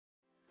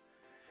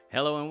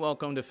Hello and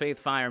welcome to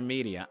FaithFire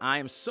Media. I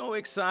am so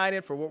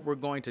excited for what we're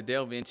going to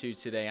delve into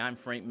today. I'm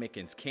Frank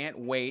Mickens. Can't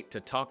wait to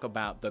talk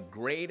about the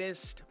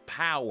greatest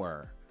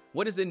power.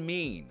 What does it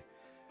mean?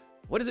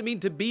 What does it mean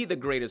to be the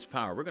greatest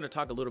power? We're going to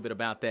talk a little bit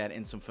about that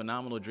and some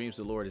phenomenal dreams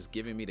the Lord has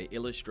given me to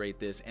illustrate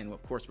this. And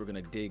of course, we're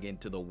going to dig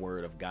into the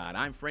Word of God.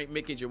 I'm Frank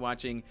Mickens. You're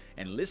watching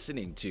and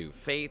listening to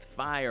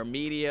FaithFire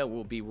Media.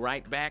 We'll be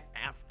right back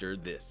after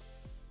this.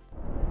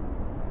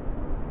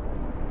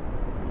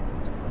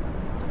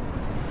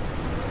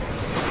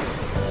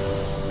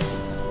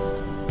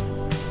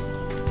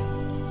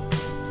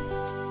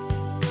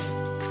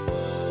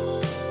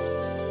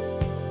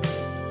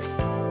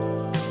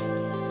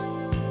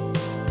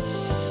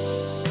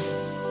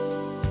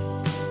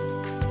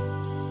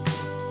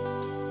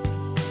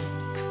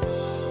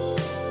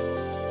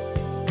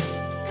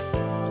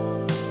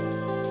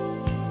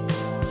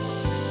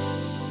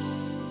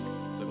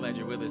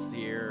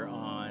 Here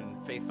on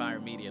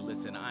FaithFire Media.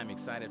 Listen, I'm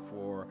excited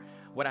for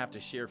what I have to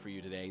share for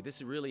you today.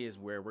 This really is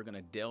where we're going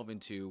to delve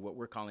into what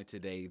we're calling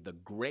today the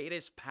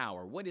greatest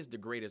power. What is the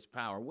greatest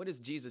power? What is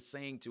Jesus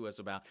saying to us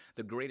about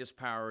the greatest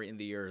power in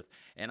the earth?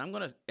 And I'm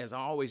going to, as I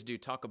always do,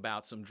 talk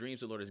about some dreams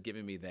the Lord has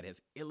given me that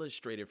has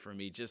illustrated for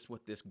me just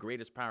what this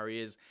greatest power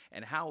is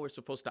and how we're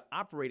supposed to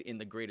operate in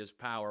the greatest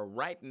power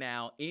right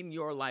now in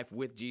your life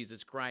with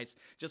Jesus Christ.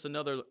 Just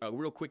another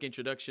real quick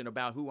introduction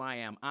about who I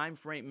am. I'm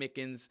Frank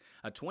Mickens,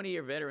 a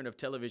 20-year veteran of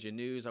television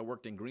news. I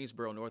worked in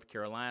Greensboro, North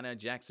Carolina,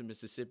 Jackson,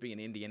 Mississippi,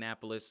 and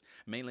Indianapolis,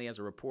 mainly as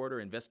a reporter,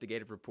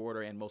 investigative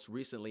reporter, and most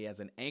recently as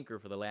an anchor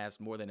for the last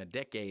more than a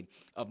decade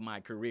of my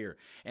career.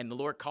 And the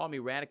Lord called me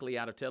radically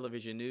out of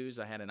television news.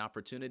 I had an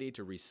opportunity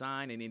to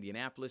resign in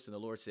Indianapolis, and the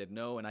Lord said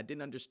no, and I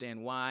didn't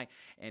understand why.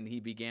 And He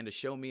began to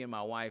show me and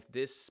my wife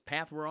this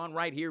path we're on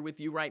right here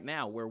with you right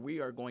now, where we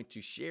are going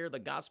to share the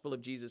gospel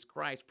of Jesus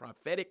Christ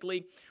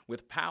prophetically,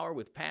 with power,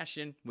 with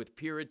passion, with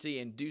purity,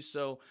 and do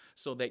so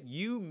that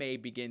you may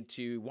begin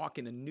to walk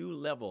in a new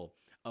level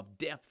of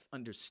depth,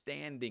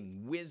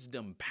 understanding,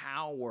 wisdom,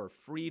 power,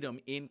 freedom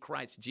in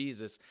Christ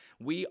Jesus.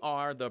 We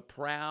are the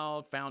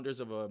proud founders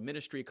of a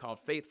ministry called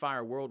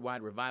FaithFire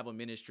Worldwide Revival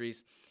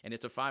Ministries, and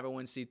it's a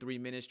 501c3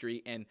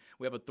 ministry, and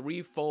we have a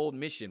threefold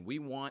mission. We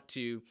want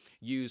to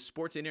use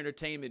sports and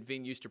entertainment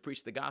venues to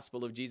preach the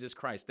gospel of Jesus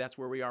Christ. That's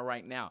where we are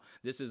right now.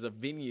 This is a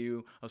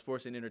venue of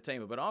sports and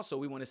entertainment, but also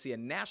we want to see a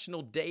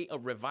national day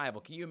of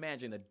revival. Can you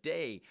imagine a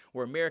day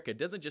where America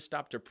doesn't just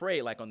stop to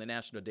pray like on the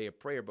National Day of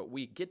Prayer, but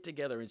we get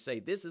together and say,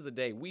 this is a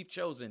day we've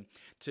chosen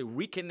to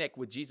reconnect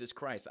with Jesus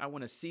Christ. I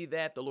want to see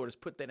that. The Lord has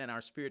put that in our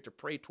spirit to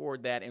pray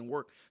toward that and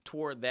work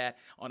toward that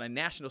on a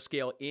national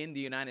scale in the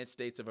United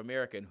States of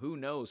America, and who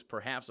knows,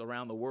 perhaps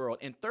around the world.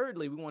 And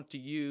thirdly, we want to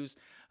use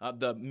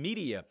the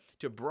media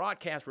to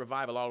broadcast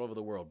revival all over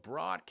the world,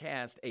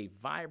 broadcast a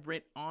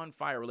vibrant,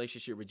 on-fire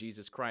relationship with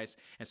Jesus Christ.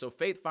 And so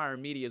FaithFire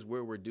Media is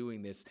where we're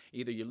doing this.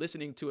 Either you're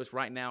listening to us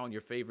right now on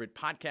your favorite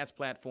podcast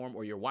platform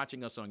or you're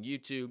watching us on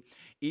YouTube.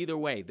 Either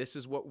way, this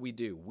is what we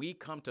do. We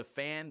come to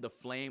fan the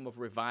flame of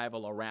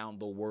revival around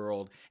the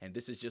world, and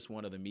this is just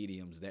one of the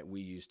mediums that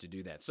we use to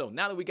do that. So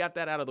now that we got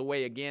that out of the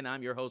way, again,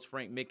 I'm your host,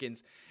 Frank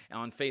Mickens,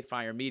 on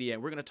FaithFire Media,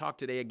 and we're going to talk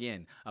today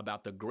again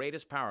about the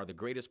greatest power, the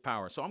greatest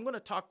power. So I'm going to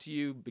talk to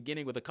you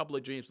beginning with a couple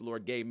of dreams the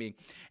Lord gave me,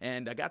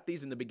 and I got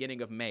these in the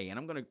beginning of May, and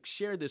I'm going to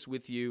share this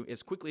with you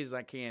as quickly as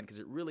I can because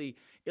it really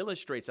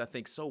illustrates, I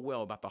think, so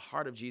well about the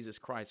heart of Jesus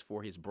Christ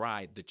for His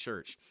bride, the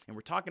church. And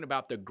we're talking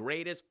about the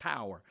greatest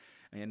power.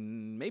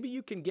 And maybe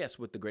you can guess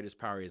what the greatest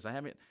power is. I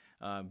haven't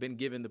been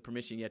given the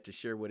permission yet to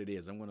share what it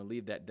is. I'm going to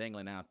leave that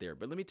dangling out there.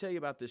 But let me tell you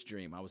about this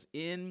dream. I was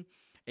in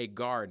a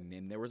garden,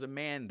 and there was a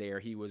man there.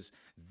 He was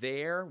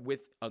there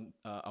with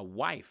a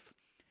wife.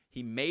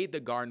 He made the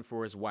garden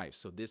for his wife.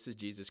 So this is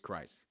Jesus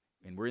Christ.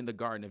 And we're in the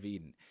Garden of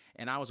Eden.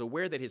 And I was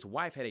aware that his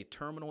wife had a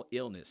terminal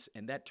illness,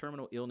 and that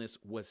terminal illness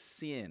was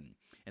sin.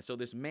 And so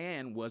this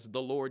man was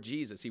the Lord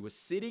Jesus. He was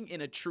sitting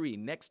in a tree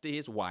next to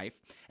his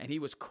wife, and he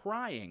was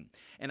crying.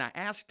 And I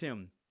asked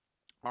him,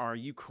 "Are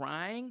you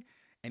crying?"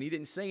 And he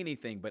didn't say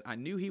anything, but I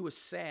knew he was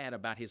sad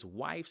about his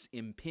wife's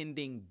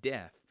impending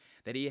death,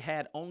 that he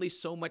had only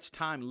so much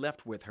time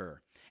left with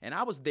her. And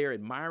I was there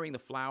admiring the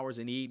flowers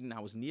in Eden.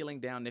 I was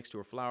kneeling down next to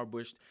a flower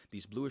bush,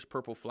 these bluish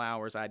purple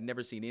flowers. I had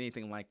never seen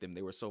anything like them.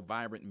 They were so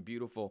vibrant and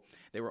beautiful.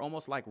 They were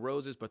almost like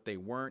roses, but they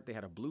weren't. They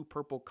had a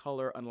blue-purple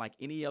color, unlike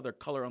any other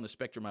color on the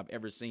spectrum I've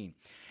ever seen.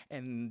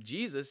 And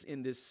Jesus,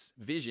 in this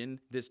vision,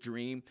 this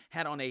dream,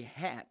 had on a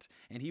hat,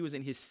 and he was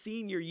in his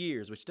senior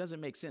years, which doesn't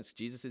make sense.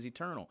 Jesus is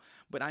eternal.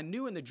 But I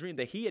knew in the dream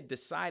that he had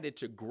decided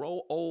to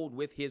grow old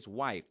with his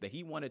wife, that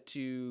he wanted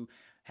to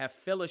have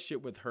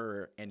fellowship with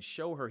her and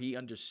show her he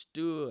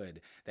understood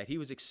that he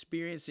was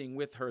experiencing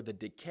with her the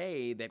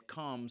decay that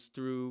comes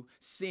through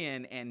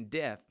sin and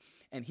death.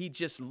 And he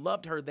just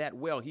loved her that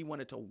well. He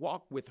wanted to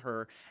walk with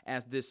her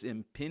as this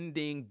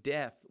impending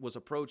death was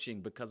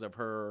approaching because of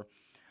her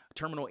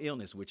terminal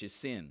illness, which is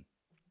sin.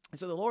 And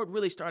so the Lord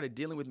really started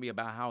dealing with me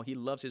about how he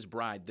loves his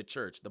bride, the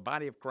church, the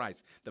body of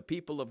Christ, the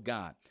people of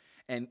God.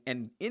 And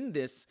in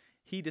this,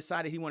 he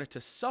decided he wanted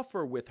to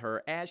suffer with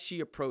her as she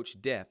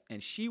approached death,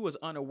 and she was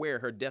unaware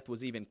her death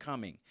was even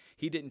coming.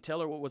 He didn't tell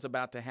her what was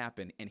about to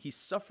happen, and he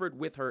suffered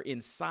with her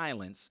in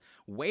silence,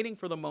 waiting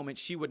for the moment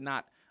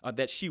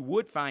that she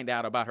would find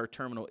out about her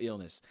terminal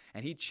illness.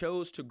 And he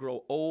chose to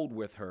grow old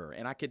with her.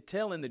 And I could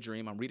tell in the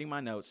dream, I'm reading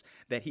my notes,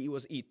 that he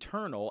was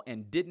eternal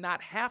and did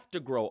not have to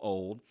grow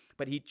old,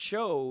 but he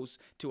chose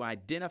to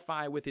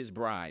identify with his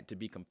bride, to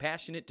be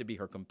compassionate, to be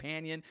her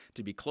companion,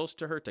 to be close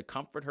to her, to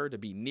comfort her, to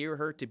be near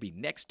her, to be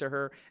next to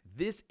her.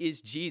 This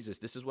is Jesus.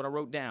 This is what I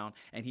wrote down.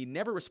 And he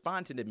never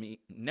responded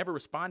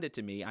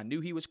to me. I knew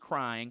he was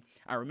crying.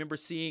 I remember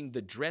seeing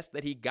the dress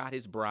that he got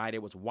his bride.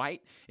 It was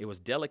white. It was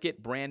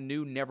delicate, brand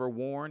new, never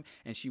worn.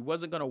 And she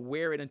wasn't going to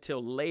wear it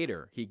until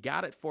later. He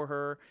got it for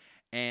her,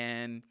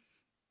 and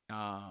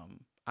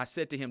I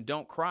said to him,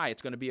 "Don't cry.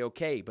 It's going to be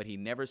okay." But he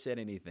never said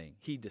anything.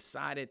 He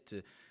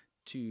decided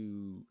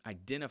to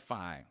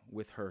identify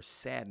with her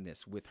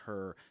sadness, with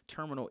her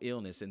terminal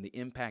illness and the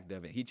impact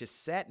of it. He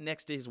just sat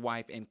next to his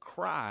wife and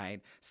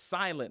cried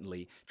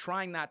silently,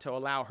 trying not to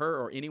allow her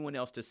or anyone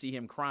else to see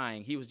him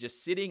crying. He was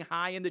just sitting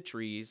high in the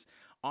trees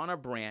on a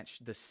branch,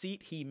 the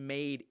seat he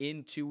made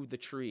into the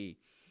tree.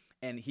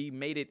 And he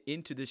made it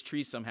into this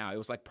tree somehow. It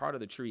was like part of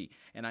the tree.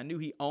 And I knew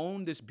he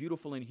owned this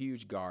beautiful and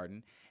huge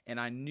garden. And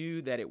I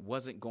knew that it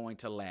wasn't going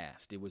to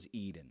last. It was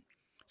Eden.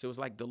 So it was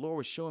like the Lord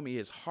was showing me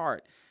his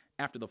heart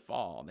after the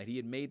fall, that he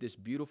had made this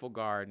beautiful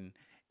garden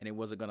and it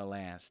wasn't going to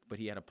last. But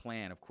he had a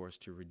plan, of course,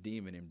 to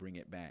redeem it and bring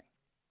it back.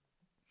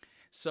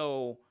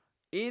 So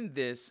in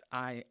this,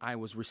 I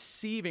was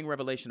receiving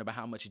revelation about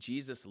how much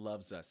Jesus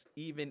loves us,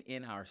 even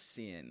in our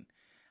sin.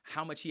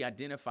 How much he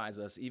identifies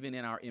us even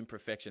in our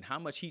imperfection, how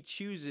much he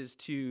chooses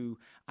to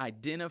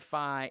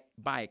identify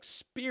by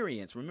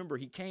experience. Remember,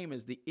 he came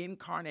as the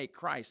incarnate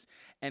Christ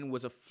and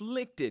was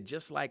afflicted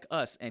just like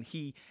us. And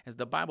he, as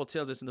the Bible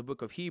tells us in the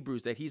book of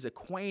Hebrews, that he's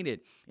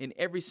acquainted in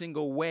every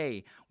single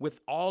way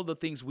with all the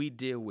things we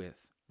deal with,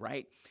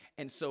 right?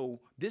 And so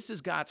this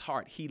is God's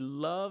heart. He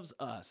loves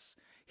us.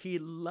 He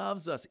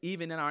loves us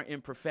even in our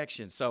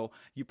imperfections. So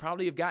you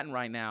probably have gotten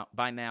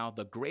by now,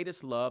 the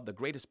greatest love, the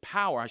greatest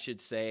power, I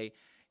should say,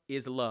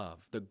 is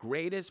love. The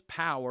greatest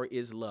power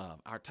is love.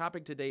 Our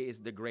topic today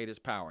is the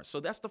greatest power. So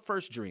that's the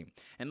first dream.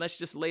 And let's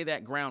just lay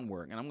that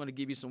groundwork. And I'm going to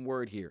give you some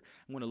word here.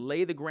 I'm going to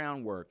lay the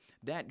groundwork.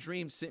 That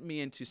dream sent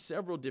me into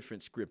several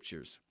different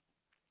scriptures.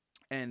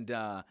 And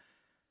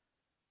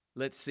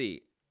let's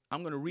see.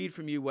 I'm going to read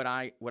from you what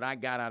I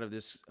got out of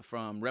this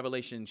from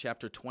Revelation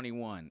chapter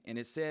 21. And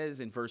it says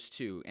in verse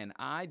 2, "And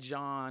I,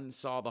 John,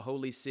 saw the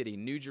holy city,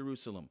 New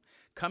Jerusalem,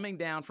 coming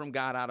down from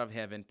God out of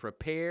heaven,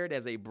 prepared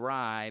as a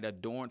bride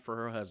adorned for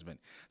her husband."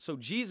 So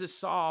Jesus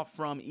saw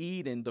from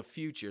Eden the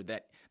future,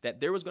 that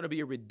there was going to be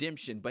a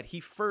redemption, but he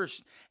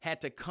first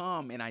had to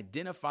come and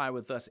identify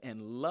with us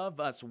and love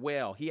us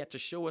well. He had to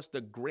show us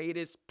the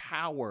greatest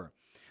power.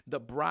 The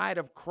bride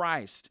of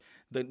Christ,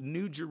 the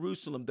New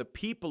Jerusalem, the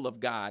people of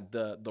God,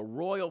 the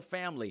royal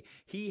family.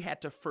 He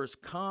had to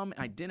first come,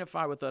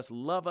 identify with us,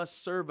 love us,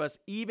 serve us,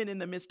 even in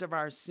the midst of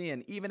our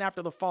sin, even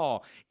after the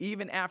fall,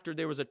 even after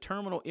there was a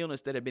terminal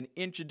illness that had been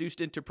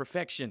introduced into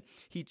perfection.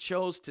 He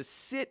chose to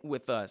sit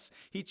with us.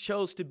 He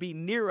chose to be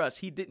near us.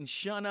 He didn't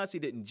shun us. He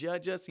didn't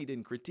judge us. He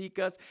didn't critique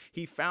us.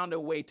 He found a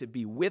way to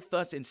be with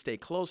us and stay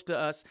close to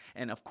us.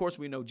 And of course,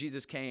 we know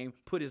Jesus came,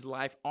 put his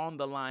life on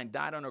the line,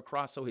 died on a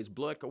cross so his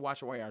blood could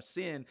wash away our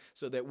sin,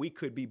 so that we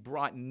could be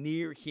brought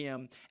near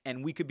him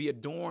and we could be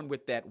adorned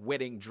with that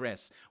wedding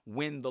dress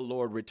when the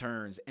Lord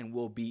returns, and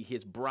will be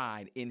his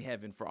bride in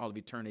heaven for all of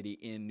eternity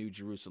in New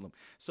Jerusalem.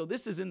 So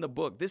this is in the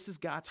book. This is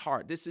God's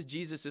heart. This is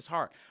Jesus's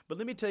heart. But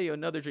let me tell you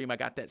another dream I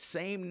got that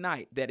same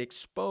night that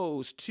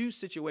exposed two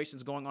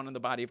situations going on in the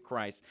body of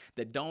Christ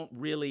that don't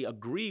really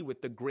agree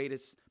with the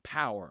greatest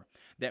power.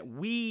 That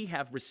we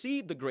have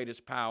received the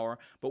greatest power,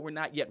 but we're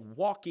not yet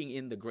walking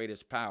in the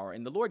greatest power.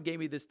 And the Lord gave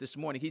me this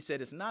morning. He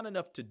said, it's not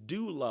enough to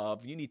do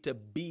love. You need to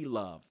be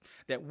love.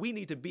 That we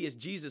need to be as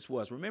Jesus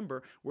was.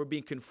 Remember, we're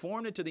being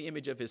conformed into the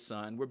image of his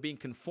son. We're being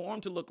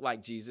conformed to look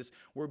like Jesus.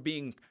 We're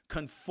being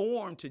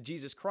conformed to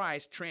Jesus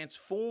Christ,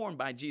 transformed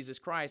by Jesus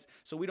Christ.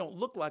 So we don't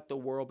look like the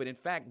world, but in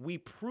fact, we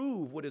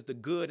prove what is the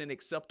good and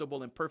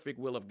acceptable and perfect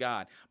will of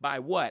God. By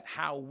what?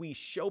 How we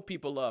show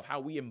people love, how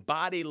we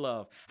embody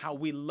love, how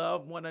we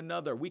love one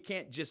another. We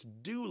can't just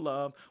do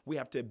love. We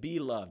have to be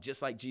love,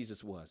 just like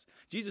Jesus was.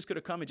 Jesus could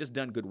have come and just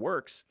done good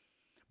works,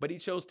 but he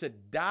chose to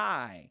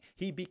die.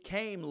 He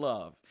became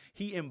love.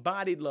 He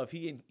embodied love.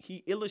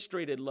 He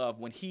illustrated love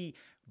when he,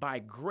 by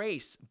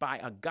grace, by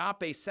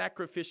agape,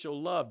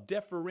 sacrificial love,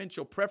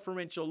 deferential,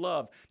 preferential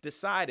love,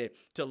 decided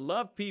to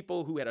love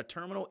people who had a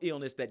terminal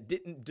illness that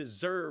didn't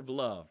deserve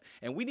love.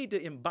 And we need to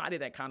embody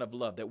that kind of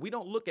love, that we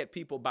don't look at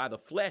people by the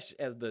flesh,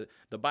 as the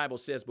Bible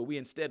says, but we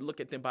instead look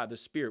at them by the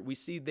Spirit. We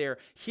see their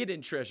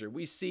hidden treasure.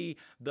 We see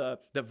the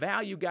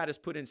value God has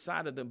put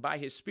inside of them by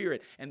his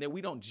Spirit, and that we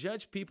don't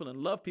judge people and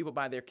love people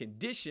by their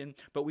condition,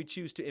 but we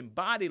choose to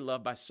embody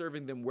love by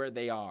serving them where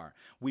they are.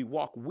 We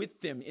walk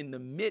with them in the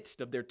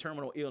midst of their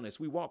terminal illness.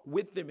 We walk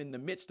with them in the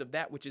midst of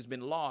that which has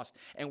been lost,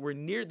 and we're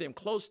near them,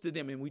 close to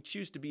them, and we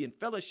choose to be in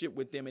fellowship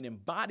with them and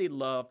embody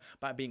love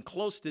by being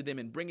close to them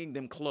and bringing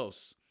them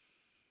close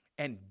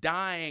and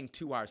dying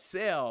to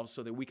ourselves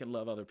so that we can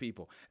love other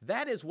people.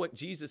 That is what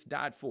Jesus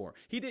died for.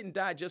 He didn't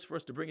die just for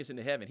us to bring us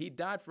into heaven. He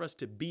died for us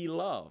to be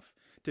love,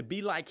 to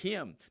be like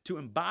him, to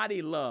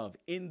embody love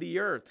in the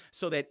earth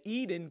so that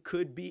Eden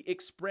could be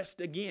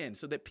expressed again,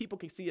 so that people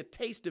can see a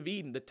taste of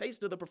Eden, the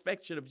taste of the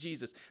perfection of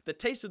Jesus, the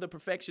taste of the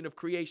perfection of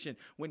creation.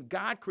 When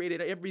God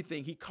created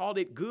everything, he called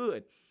it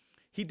good.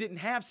 He didn't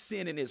have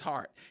sin in his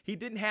heart. He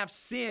didn't have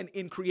sin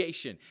in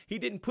creation. He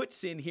didn't put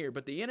sin here,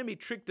 but the enemy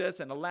tricked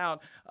us and allowed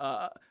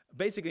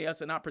basically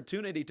us an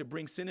opportunity to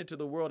bring sin into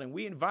the world, and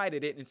we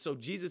invited it. And so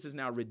Jesus is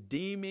now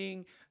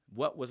redeeming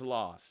what was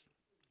lost.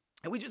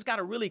 And we just got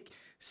to really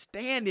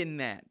stand in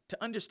that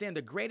to understand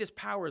the greatest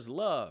power is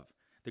love.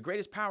 The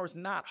greatest power is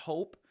not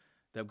hope.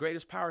 The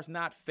greatest power is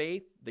not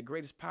faith. The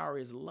greatest power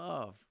is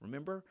love.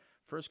 Remember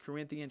 1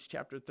 Corinthians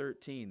chapter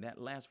 13,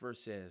 that last verse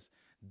says,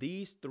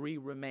 these three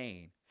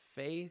remain: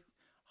 faith,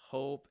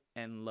 hope,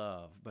 and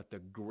love. But the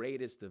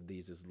greatest of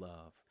these is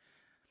love.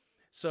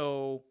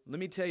 So let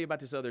me tell you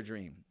about this other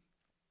dream.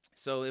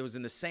 So it was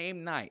in the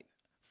same night.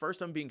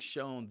 First, I'm being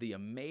shown the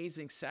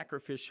amazing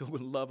sacrificial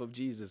love of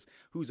Jesus,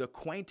 who's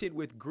acquainted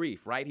with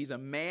grief, right? He's a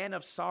man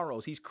of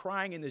sorrows. He's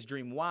crying in this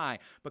dream. Why?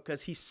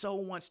 Because he so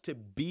wants to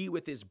be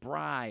with his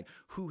bride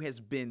who has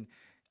been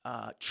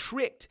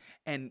tricked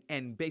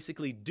and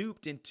basically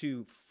duped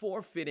into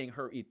forfeiting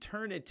her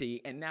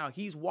eternity. And now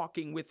he's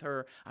walking with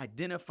her,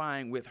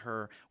 identifying with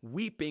her,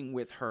 weeping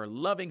with her,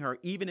 loving her,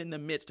 even in the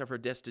midst of her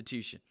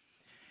destitution.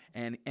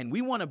 And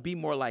we want to be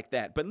more like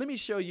that. But let me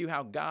show you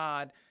how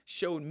God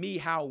showed me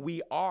how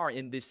we are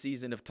in this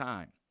season of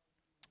time.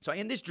 So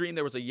in this dream,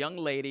 there was a young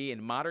lady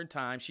in modern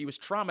times. She was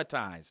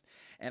traumatized.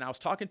 And I was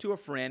talking to a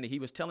friend, and he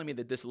was telling me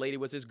that this lady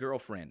was his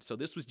girlfriend. So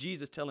this was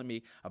Jesus telling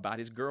me about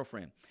his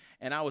girlfriend.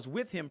 And I was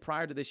with him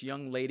prior to this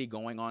young lady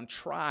going on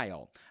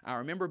trial. I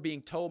remember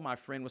being told my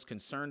friend was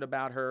concerned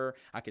about her.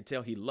 I could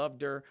tell he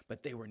loved her,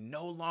 but they were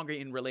no longer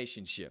in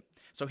relationship.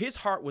 So his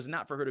heart was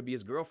not for her to be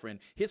his girlfriend.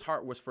 His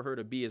heart was for her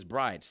to be his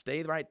bride.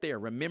 Stay right there.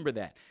 Remember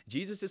that.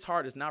 Jesus'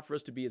 heart is not for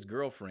us to be his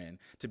girlfriend,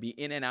 to be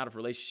in and out of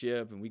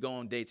relationship, and we go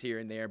on dates here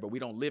and there, but we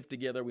don't live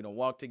together. We don't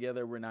walk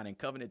together. We're not in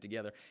covenant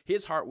together.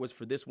 His heart was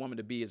for this woman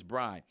to be his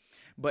bride,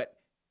 but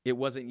it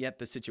wasn't yet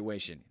the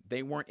situation.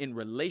 They weren't in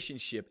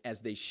relationship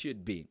as they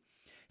should be.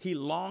 He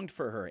longed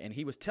for her, and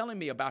he was telling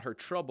me about her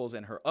troubles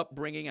and her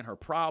upbringing and her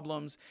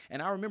problems.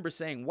 And I remember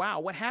saying, wow,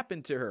 what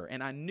happened to her?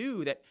 And I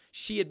knew that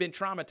she had been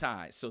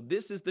traumatized. So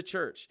this is the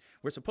church.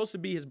 We're supposed to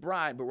be his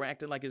bride, but we're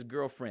acting like his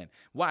girlfriend.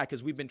 Why?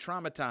 Because we've been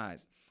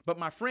traumatized. But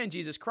my friend,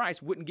 Jesus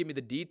Christ, wouldn't give me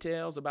the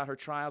details about her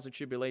trials and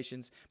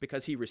tribulations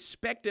because he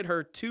respected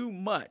her too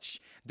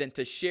much than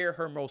to share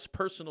her most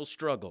personal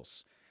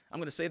struggles. I'm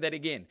going to say that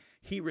again.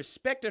 He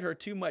respected her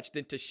too much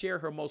than to share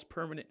her most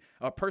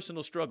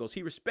personal struggles.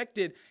 He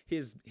respected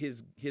his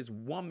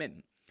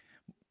woman,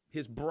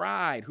 his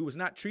bride, who was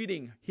not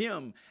treating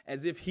him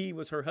as if he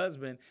was her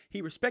husband.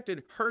 He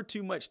respected her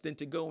too much than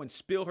to go and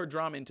spill her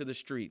drama into the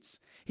streets.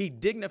 He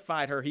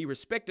dignified her. He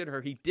respected her.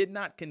 He did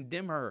not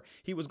condemn her.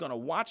 He was going to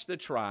watch the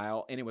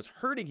trial, and it was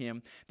hurting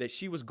him that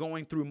she was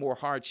going through more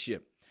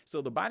hardship.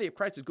 So the body of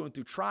Christ is going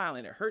through trial,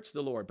 and it hurts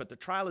the Lord, but the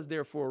trial is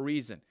there for a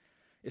reason.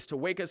 It's to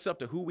wake us up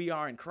to who we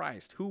are in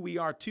Christ, who we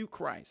are to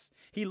Christ.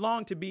 He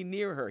longed to be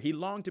near her. He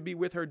longed to be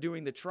with her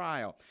during the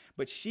trial,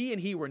 but she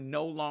and he were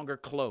no longer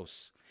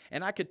close.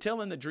 And I could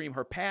tell in the dream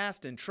her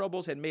past and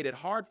troubles had made it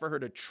hard for her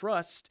to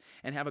trust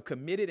and have a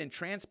committed and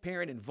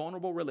transparent and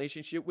vulnerable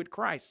relationship with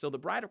Christ. So the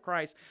bride of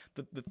Christ,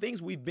 the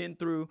things we've been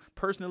through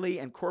personally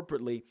and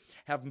corporately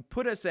have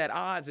put us at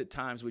odds at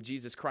times with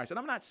Jesus Christ. And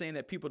I'm not saying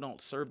that people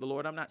don't serve the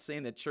Lord. I'm not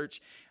saying that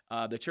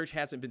the church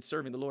hasn't been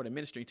serving the Lord and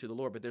ministering to the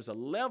Lord, but there's a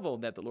level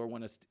that the Lord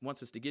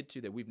wants us to get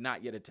to that we've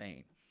not yet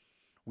attained.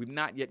 We've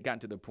not yet gotten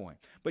to the point.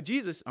 But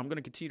Jesus, I'm going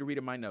to continue to read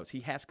in my notes. He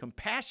has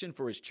compassion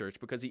for his church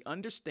because he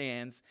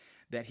understands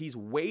that he's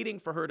waiting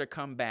for her to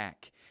come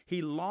back.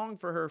 He longed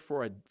for her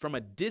from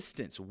a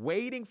distance,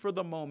 waiting for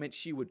the moment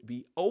she would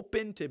be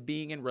open to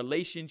being in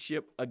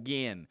relationship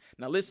again.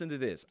 Now listen to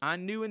this. I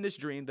knew in this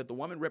dream that the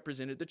woman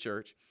represented the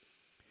church,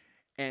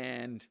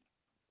 and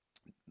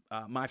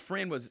my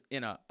friend was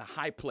in a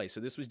high place. So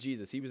this was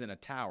Jesus. He was in a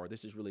tower.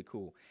 This is really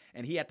cool.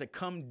 And he had to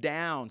come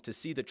down to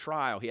see the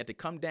trial. He had to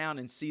come down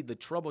and see the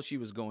trouble she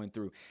was going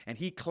through. And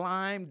he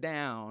climbed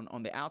down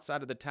on the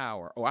outside of the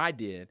tower, or I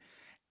did,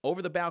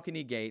 over the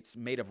balcony gates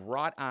made of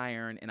wrought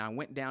iron. And I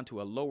went down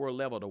to a lower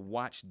level to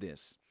watch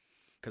this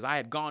because I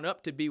had gone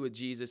up to be with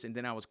Jesus. And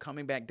then I was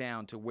coming back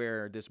down to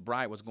where this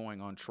bride was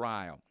going on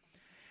trial.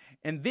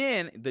 And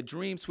then the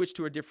dream switched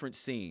to a different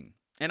scene.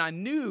 And I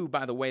knew,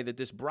 by the way, that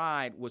this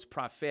bride was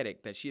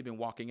prophetic, that she had been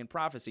walking in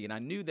prophecy. And I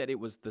knew that it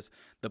was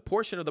the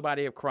portion of the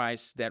body of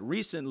Christ that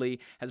recently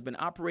has been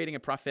operating a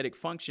prophetic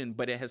function,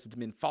 but it has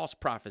been false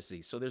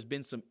prophecy. So there's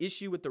been some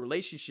issue with the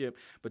relationship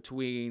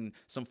between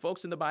some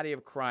folks in the body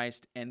of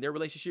Christ and their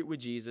relationship with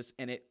Jesus.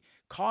 And it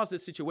caused a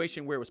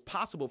situation where it was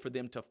possible for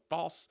them to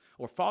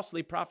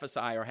falsely prophesy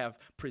or have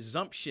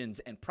presumptions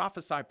and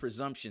prophesy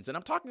presumptions. And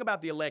I'm talking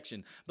about the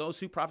election, those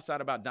who prophesied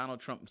about Donald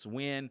Trump's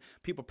win,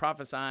 people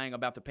prophesying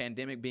about the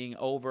pandemic being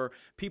over,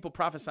 people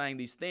prophesying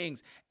these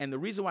things. And the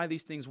reason why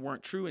these things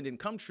weren't true and didn't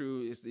come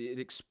true is it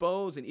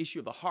exposed an issue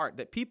of the heart,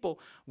 that people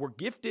were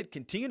gifted,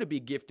 continue to be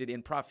gifted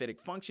in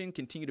prophetic function,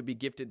 continue to be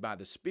gifted by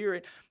the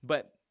Spirit.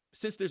 But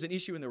since there's an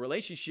issue in the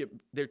relationship,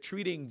 they're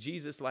treating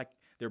Jesus like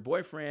their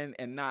boyfriend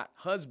and not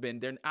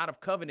husband. They're out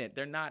of covenant.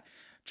 They're not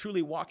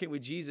truly walking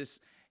with Jesus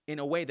in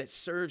a way that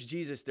serves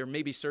Jesus. They're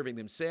maybe serving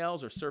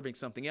themselves or serving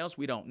something else.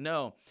 We don't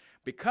know.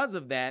 Because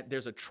of that,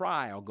 there's a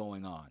trial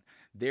going on.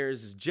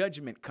 There's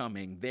judgment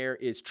coming. There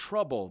is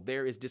trouble.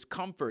 There is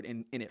discomfort,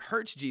 and it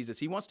hurts Jesus.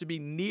 He wants to be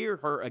near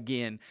her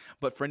again.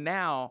 But for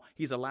now,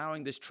 he's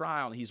allowing this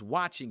trial, and he's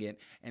watching it,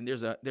 and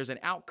there's an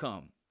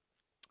outcome.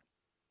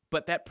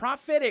 But that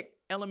prophetic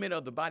element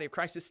of the body of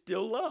Christ is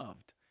still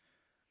loved.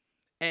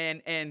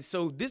 And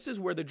so this is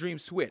where the dream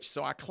switched.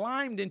 So I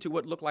climbed into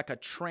what looked like a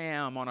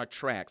tram on a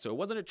track. So it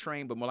wasn't a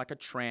train, but more like a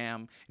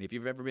tram. And if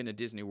you've ever been to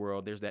Disney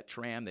World, there's that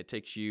tram that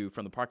takes you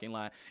from the parking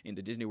lot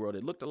into Disney World.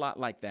 It looked a lot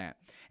like that.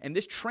 And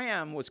this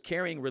tram was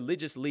carrying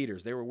religious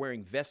leaders. They were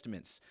wearing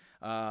vestments,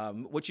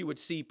 what you would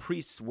see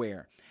priests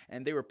wear.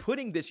 And they were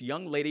putting this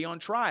young lady on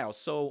trial.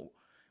 So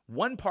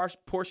one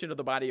portion of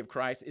the body of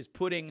Christ is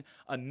putting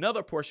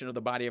another portion of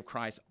the body of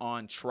Christ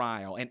on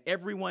trial, and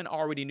everyone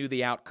already knew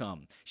the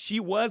outcome. She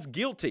was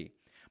guilty,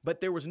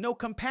 but there was no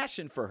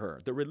compassion for her.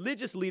 The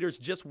religious leaders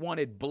just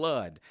wanted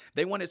blood.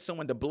 They wanted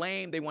someone to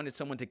blame. They wanted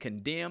someone to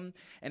condemn.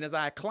 And as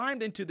I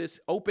climbed into this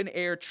open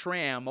air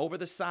tram over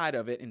the side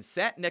of it and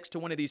sat next to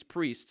one of these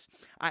priests,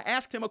 I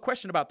asked him a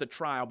question about the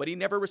trial, but he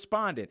never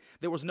responded.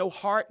 There was no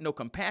heart, no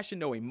compassion,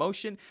 no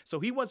emotion. So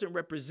he wasn't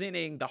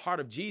representing the heart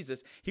of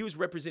Jesus. He was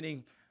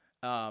representing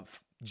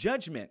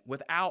judgment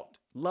without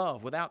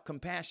love, without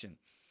compassion.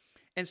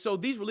 And so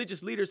these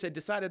religious leaders had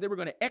decided they were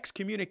going to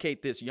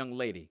excommunicate this young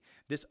lady,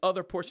 this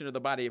other portion of the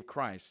body of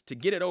Christ, to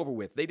get it over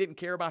with. They didn't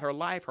care about her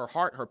life, her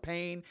heart, her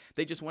pain.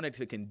 They just wanted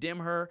to condemn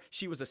her.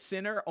 She was a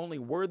sinner, only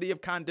worthy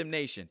of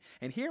condemnation.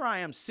 And here I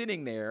am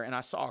sitting there, and I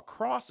saw a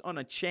cross on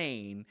a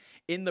chain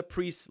in the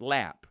priest's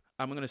lap.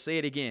 I'm going to say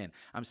it again.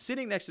 I'm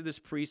sitting next to this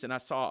priest, and I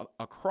saw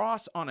a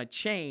cross on a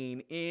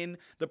chain in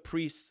the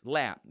priest's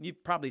lap.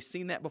 You've probably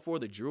seen that before,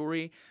 the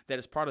jewelry that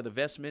is part of the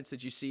vestments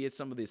that you see at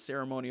some of the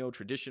ceremonial,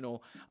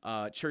 traditional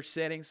church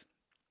settings.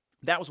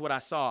 That was what I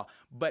saw.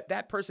 But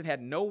that person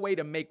had no way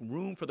to make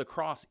room for the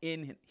cross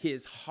in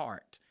his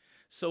heart.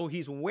 So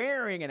he's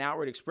wearing an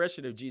outward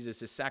expression of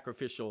Jesus'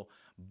 sacrificial,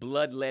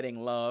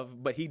 bloodletting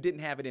love, but he didn't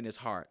have it in his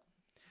heart.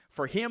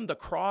 For him, the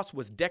cross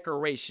was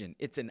decoration.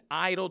 It's an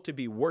idol to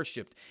be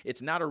worshiped.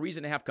 It's not a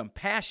reason to have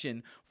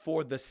compassion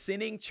for the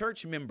sinning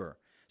church member.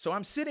 So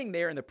I'm sitting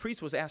there, and the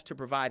priest was asked to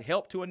provide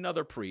help to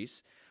another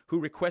priest who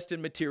requested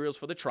materials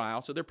for the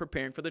trial. So they're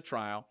preparing for the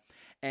trial.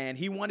 And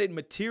he wanted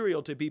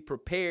material to be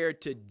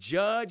prepared to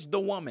judge the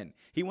woman.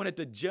 He wanted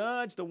to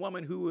judge the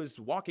woman who was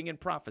walking in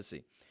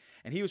prophecy.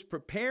 And he was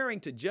preparing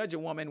to judge a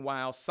woman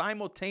while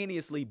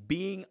simultaneously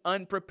being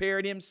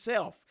unprepared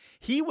himself.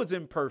 He was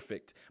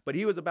imperfect, but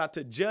he was about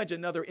to judge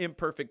another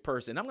imperfect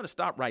person. I'm going to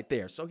stop right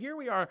there. So here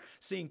we are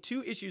seeing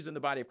two issues in the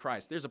body of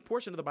Christ. There's a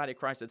portion of the body of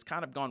Christ that's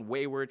kind of gone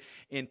wayward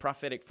in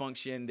prophetic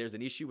function. There's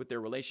an issue with their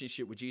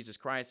relationship with Jesus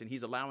Christ, and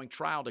he's allowing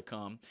trial to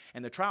come.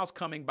 And the trial's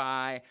coming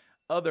by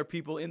other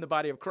people in the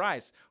body of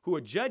Christ who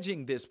are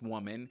judging this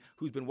woman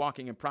who's been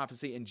walking in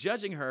prophecy and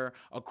judging her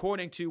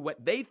according to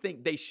what they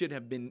think they should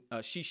have been,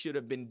 she should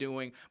have been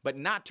doing, but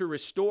not to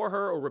restore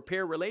her or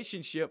repair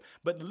relationship,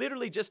 but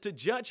literally just to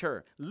judge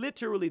her.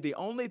 Literally, the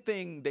only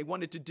thing they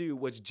wanted to do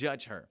was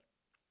judge her.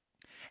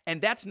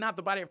 And that's not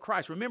the body of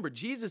Christ. Remember,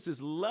 Jesus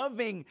is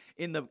loving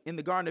in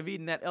the Garden of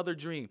Eden, that other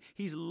dream.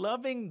 He's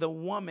loving the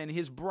woman,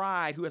 his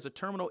bride, who has a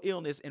terminal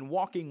illness, and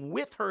walking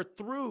with her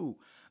through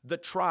the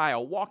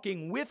trial,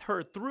 walking with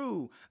her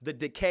through the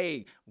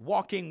decay,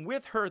 walking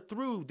with her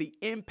through the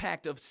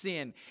impact of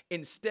sin,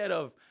 instead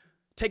of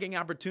taking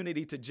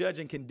opportunity to judge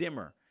and condemn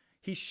her.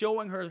 He's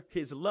showing her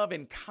his love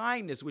and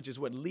kindness, which is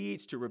what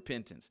leads to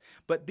repentance.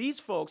 But these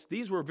folks,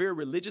 these were very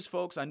religious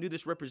folks. I knew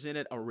this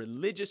represented a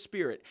religious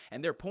spirit,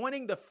 and they're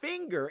pointing the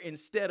finger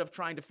instead of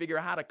trying to figure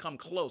out how to come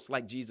close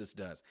like Jesus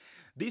does.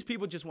 These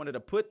people just wanted to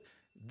put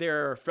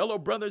their fellow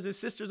brothers and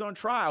sisters on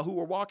trial who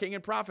were walking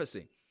in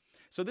prophecy.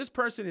 So this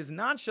person is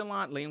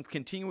nonchalantly, I'm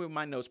continuing with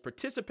my notes,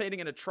 participating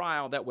in a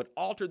trial that would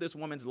alter this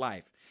woman's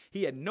life.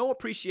 He had no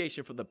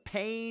appreciation for the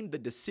pain the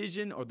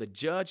decision or the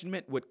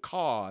judgment would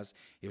cause.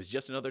 It was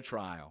just another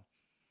trial.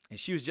 And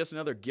she was just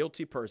another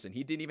guilty person.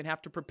 He didn't even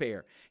have to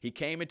prepare. He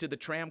came into the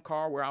tram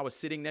car where I was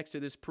sitting next to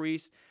this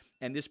priest.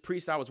 And this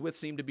priest I was with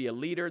seemed to be a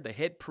leader, the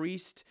head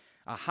priest.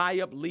 a high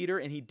up leader,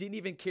 and he didn't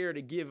even care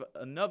to give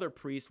another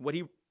priest what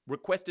he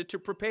requested to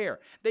prepare.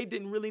 They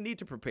didn't really need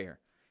to prepare.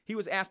 He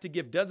was asked to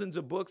give dozens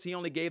of books. He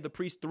only gave the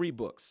priest 3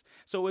 books.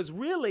 So it was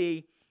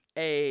really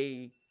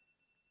a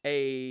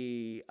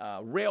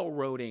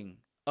railroading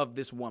of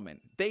this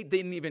woman. They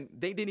didn't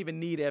even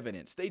need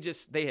evidence.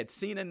 They had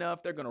seen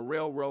enough. They're going to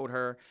railroad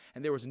her.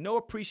 And there was no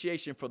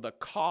appreciation for the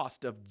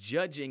cost of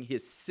judging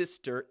his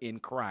sister in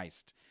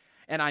Christ.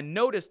 And I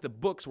noticed the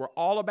books were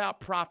all about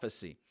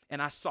prophecy.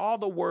 And I saw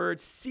the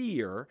word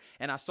seer,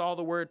 and I saw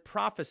the word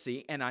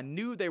prophecy, and I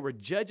knew they were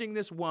judging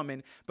this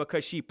woman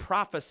because she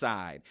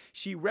prophesied.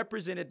 She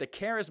represented the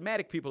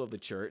charismatic people of the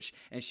church,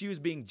 and she was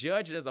being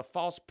judged as a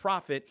false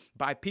prophet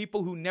by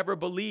people who never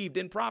believed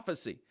in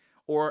prophecy,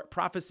 or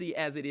prophecy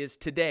as it is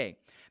today.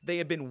 They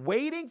had been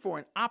waiting for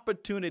an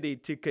opportunity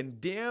to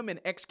condemn and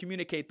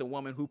excommunicate the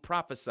woman who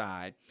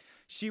prophesied.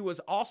 She was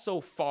also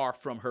far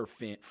from her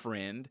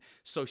friend,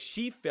 so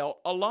she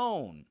felt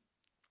alone.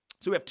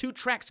 So we have 2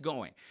 tracks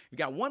going. You've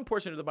got one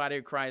portion of the body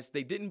of Christ.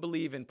 They didn't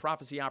believe in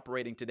prophecy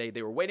operating today.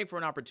 They were waiting for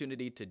an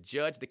opportunity to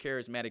judge the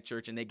charismatic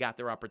church, and they got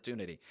their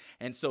opportunity.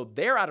 And so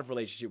they're out of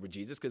relationship with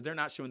Jesus because they're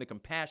not showing the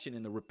compassion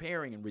and the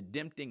repairing and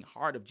redempting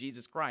heart of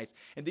Jesus Christ.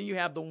 And then you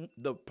have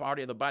the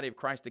party of the body of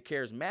Christ, the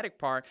charismatic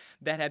part,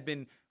 that had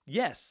been,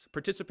 yes,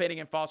 participating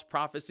in false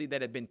prophecy,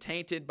 that had been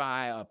tainted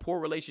by a poor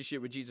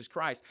relationship with Jesus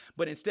Christ.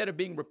 But instead of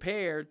being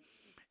repaired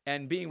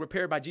and being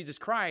repaired by Jesus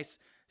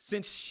Christ,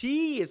 since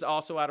she is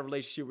also out of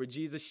relationship with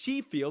Jesus,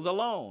 she feels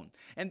alone.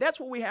 And that's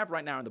what we have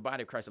right now in the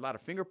body of Christ, a lot of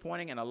finger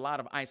pointing and a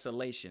lot of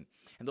isolation.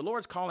 And the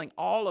Lord's calling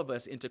all of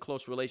us into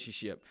close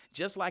relationship.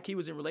 Just like he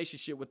was in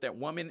relationship with that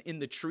woman in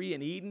the tree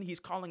in Eden, he's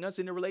calling us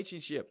into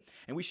relationship.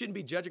 And we shouldn't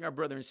be judging our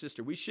brother and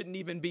sister. We shouldn't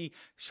even be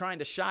trying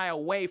to shy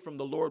away from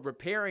the Lord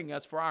repairing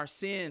us for our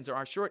sins or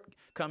our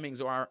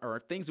shortcomings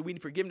or things that we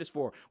need forgiveness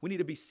for. We need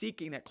to be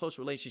seeking that close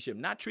relationship,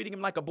 not treating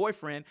him like a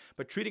boyfriend,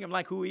 but treating him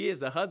like who he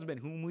is, a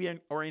husband whom we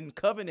are in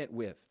covenant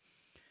with.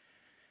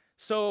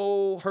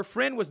 So her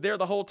friend was there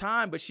the whole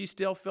time, but she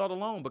still felt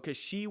alone because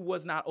she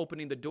was not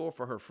opening the door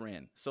for her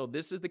friend. So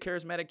this is the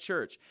charismatic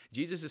church.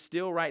 Jesus is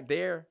still right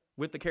there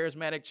with the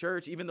charismatic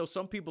church, even though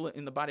some people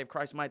in the body of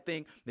Christ might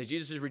think that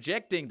Jesus is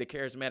rejecting the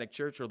charismatic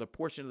church or the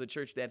portion of the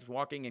church that's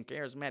walking in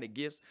charismatic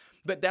gifts.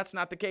 But that's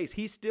not the case.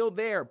 He's still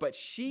there, but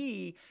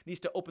she needs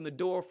to open the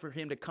door for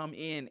him to come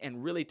in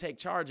and really take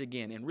charge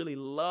again and really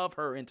love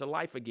her into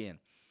life again.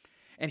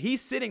 And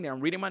he's sitting there, I'm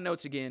reading my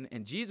notes again,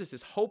 and Jesus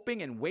is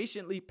hoping and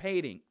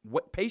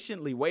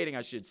patiently waiting,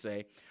 I should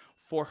say,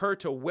 for her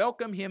to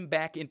welcome him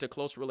back into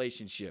close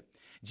relationship.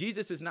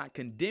 Jesus is not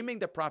condemning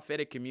the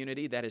prophetic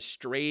community that has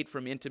strayed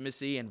from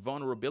intimacy and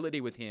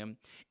vulnerability with him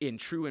in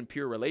true and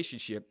pure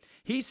relationship.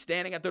 He's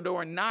standing at the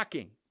door and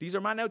knocking. These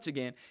are my notes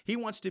again. He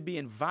wants to be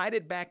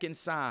invited back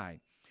inside.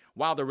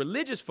 While the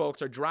religious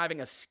folks are driving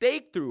a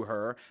stake through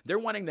her, they're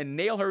wanting to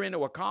nail her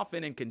into a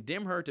coffin and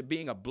condemn her to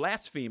being a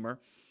blasphemer.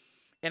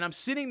 And I'm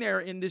sitting there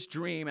in this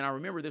dream, and I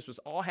remember this was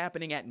all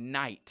happening at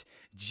night,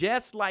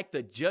 just like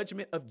the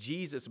judgment of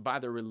Jesus by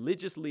the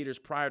religious leaders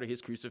prior to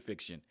his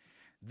crucifixion.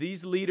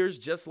 These leaders,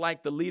 just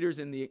like the leaders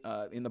in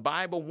the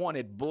Bible,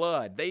 wanted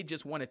blood. They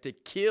just wanted to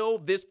kill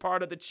this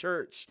part of the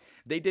church.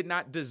 They did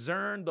not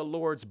discern the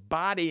Lord's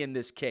body in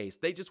this case.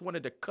 They just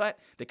wanted to cut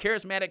the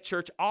charismatic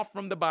church off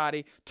from the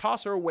body,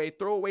 toss her away,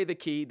 throw away the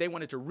key. They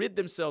wanted to rid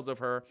themselves of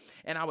her.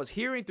 And I was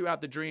hearing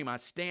throughout the dream, I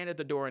stand at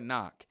the door and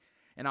knock.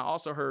 And I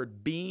also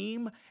heard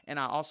beam, and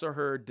I also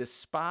heard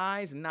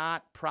despise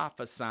not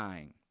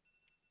prophesying.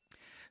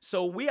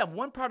 So we have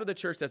one part of the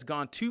church that's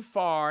gone too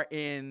far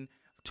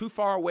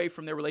away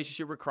from their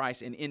relationship with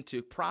Christ and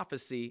into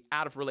prophecy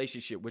out of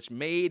relationship, which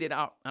made it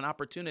an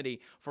opportunity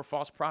for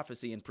false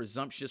prophecy and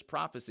presumptuous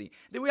prophecy.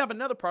 Then we have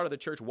another part of the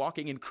church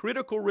walking in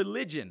critical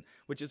religion,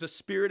 which is a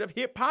spirit of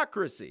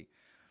hypocrisy.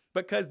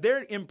 Because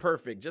they're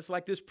imperfect, just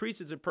like this priest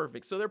is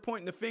imperfect. So they're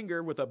pointing the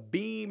finger with a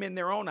beam in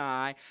their own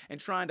eye and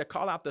trying to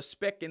call out the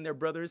speck in their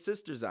brother and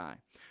sister's eye.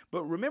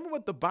 But remember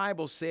what the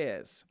Bible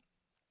says.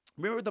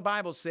 Remember what the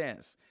Bible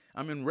says.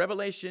 I'm in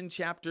Revelation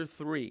chapter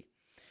 3.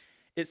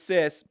 It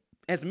says,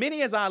 "As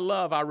many as I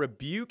love, I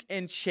rebuke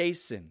and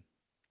chasten.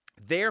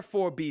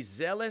 Therefore be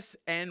zealous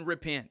and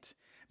repent.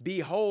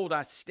 Behold,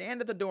 I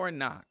stand at the door and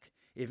knock.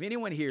 If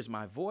anyone hears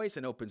my voice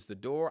and opens the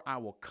door, I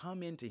will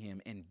come into him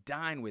and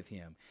dine with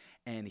him,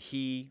 and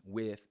he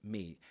with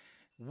me."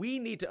 We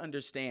need to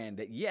understand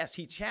that, yes,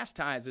 he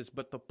chastises,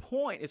 but the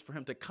point is for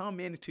him to come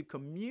into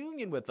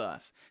communion with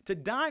us, to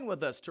dine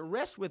with us, to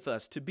rest with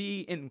us, to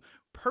be in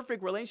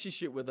perfect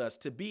relationship with us,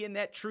 to be in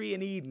that tree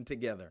in Eden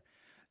together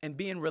and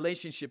be in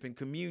relationship and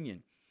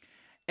communion.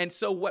 And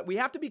so what we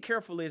have to be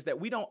careful is that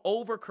we don't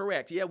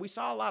overcorrect. Yeah, we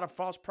saw a lot of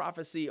false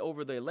prophecy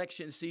over the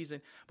election season,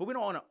 but we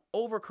don't want to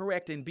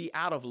overcorrect and be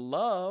out of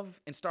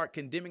love and start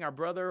condemning our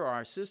brother or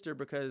our sister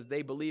because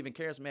they believe in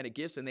charismatic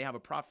gifts and they have a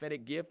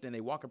prophetic gift and they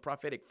walk in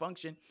prophetic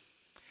function.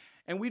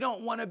 And we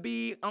don't want to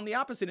be on the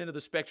opposite end of the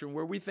spectrum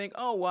where we think,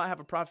 oh, well, I have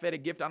a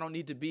prophetic gift. I don't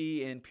need to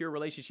be in pure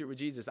relationship with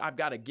Jesus. I've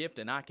got a gift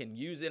and I can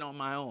use it on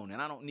my own.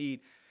 And I don't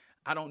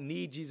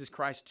need Jesus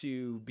Christ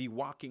to be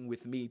walking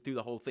with me through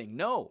the whole thing.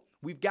 No,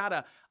 We've got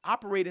to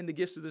operate in the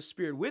gifts of the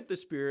Spirit with the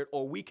Spirit,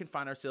 or we can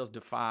find ourselves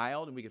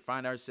defiled and we can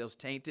find ourselves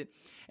tainted.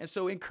 And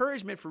so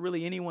encouragement for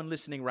really anyone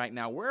listening right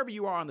now, wherever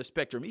you are on the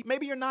spectrum.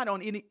 Maybe you're not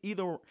on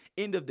either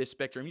end of this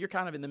spectrum. You're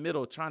kind of in the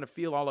middle trying to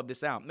feel all of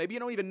this out. Maybe you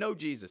don't even know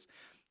Jesus.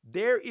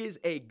 There is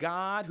a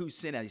God who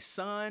sent a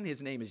son,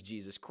 his name is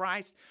Jesus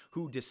Christ,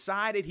 who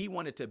decided he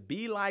wanted to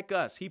be like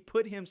us. He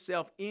put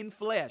himself in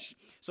flesh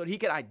so that he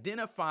could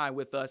identify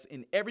with us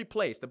in every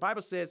place. The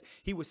Bible says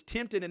he was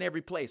tempted in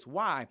every place.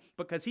 Why?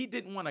 Because he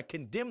didn't want to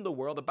condemn the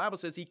world. The Bible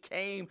says he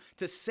came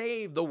to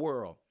save the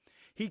world.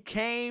 He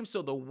came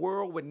so the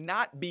world would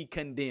not be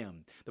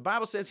condemned. The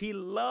Bible says he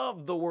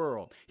loved the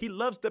world. He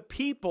loves the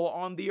people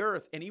on the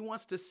earth, and he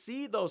wants to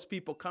see those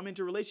people come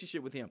into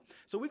relationship with him.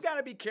 So we've got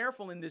to be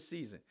careful in this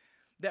season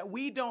that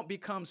we don't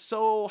become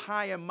so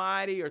high and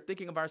mighty or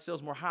thinking of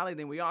ourselves more highly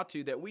than we ought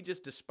to, that we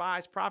just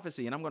despise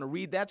prophecy. And I'm going to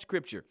read that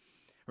scripture.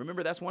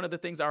 Remember, that's one of the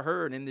things I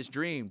heard in this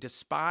dream.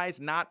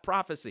 Despise not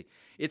prophecy.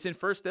 It's in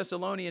 1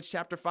 Thessalonians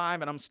chapter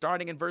 5, and I'm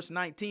starting in verse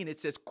 19. It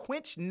says,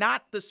 quench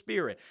not the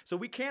spirit. So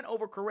we can't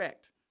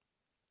overcorrect.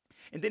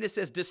 And then it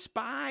says,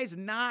 despise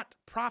not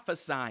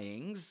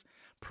prophesyings,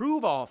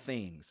 prove all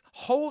things,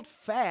 hold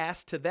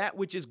fast to that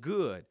which is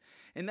good.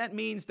 And that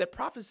means that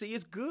prophecy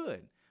is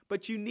good,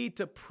 but you need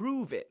to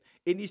prove it.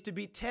 It needs to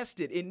be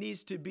tested. It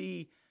needs to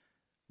be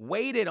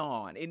waited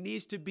on. It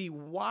needs to be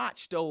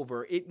watched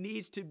over. It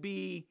needs to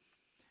be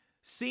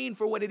seen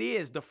for what it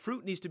is. The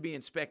fruit needs to be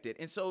inspected.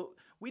 And so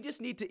we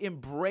just need to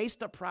embrace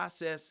the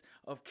process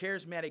of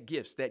charismatic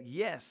gifts, that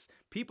yes,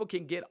 people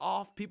can get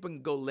off, people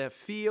can go left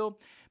field,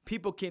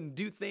 people can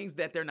do things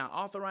that they're not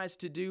authorized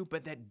to do,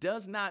 but that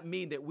does not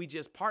mean that we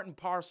just part and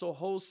parcel,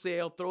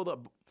 wholesale, throw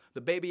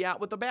the baby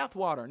out with the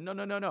bathwater. No,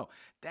 no, no, no.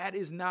 That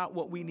is not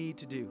what we need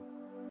to do.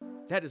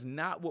 That is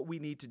not what we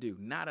need to do.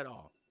 Not at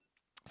all.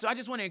 So I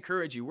just want to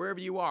encourage you, wherever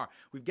you are,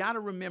 we've got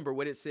to remember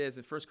what it says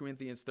in 1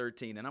 Corinthians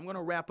 13. And I'm going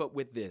to wrap up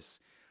with this.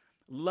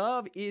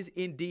 Love is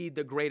indeed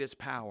the greatest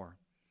power.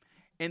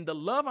 And the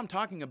love I'm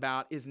talking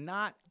about is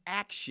not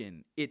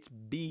action, it's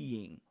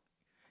being.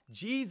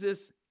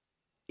 Jesus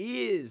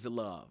is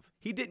love.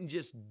 He didn't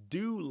just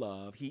do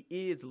love, he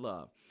is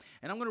love.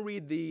 And I'm going to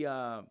read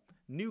the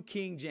New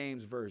King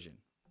James Version.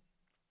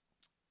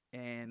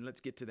 And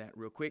let's get to that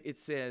real quick. It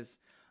says,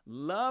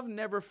 love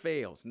never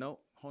fails. No,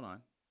 hold on.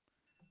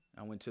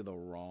 I went to the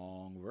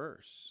wrong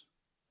verse.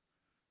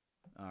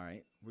 All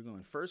right, we're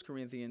going 1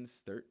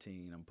 Corinthians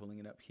 13. I'm pulling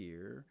it up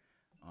here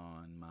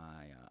on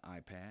my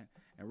iPad.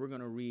 And we're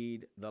going to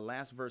read the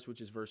last verse,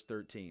 which is verse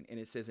 13. And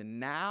it says, and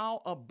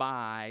now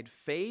abide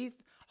faith,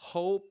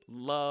 hope,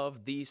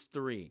 love, these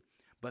three.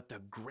 But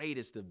the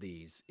greatest of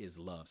these is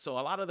love. So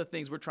a lot of the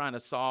things we're trying to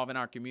solve in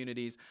our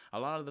communities, a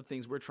lot of the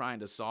things we're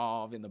trying to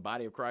solve in the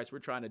body of Christ, we're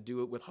trying to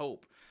do it with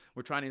hope.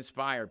 We're trying to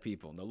inspire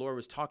people. And the Lord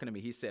was talking to me.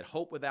 He said,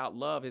 hope without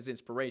love is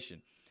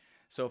inspiration.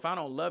 So if I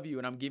don't love you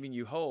and I'm giving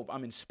you hope,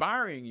 I'm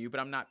inspiring you, but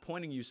I'm not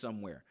pointing you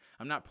somewhere.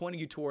 I'm not pointing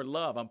you toward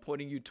love. I'm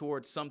pointing you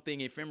towards something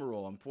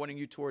ephemeral. I'm pointing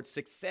you towards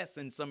success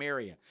in some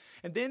area.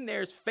 And then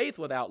there's faith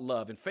without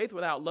love. And faith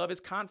without love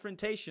is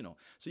confrontational.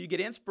 So you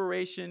get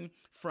inspiration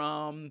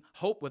from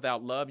hope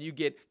without love. You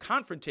get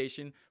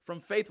confrontation from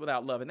faith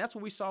without love. And that's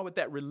what we saw with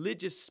that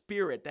religious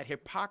spirit, that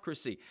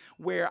hypocrisy,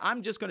 where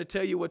I'm just going to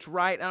tell you what's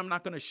right and I'm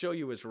not going to show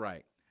you what's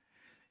right.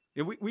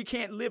 We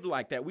can't live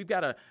like that. We've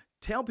got to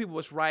tell people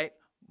what's right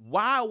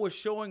while we're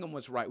showing them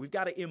what's right. We've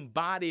got to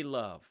embody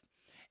love.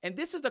 And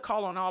this is the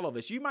call on all of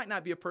us. You might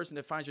not be a person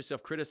that finds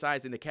yourself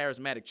criticizing the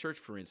charismatic church,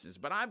 for instance,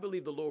 but I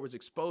believe the Lord was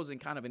exposing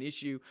kind of an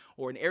issue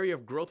or an area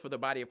of growth for the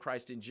body of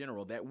Christ in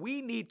general, that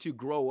we need to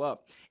grow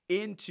up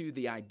into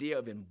the idea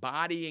of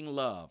embodying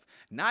love,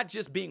 not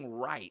just being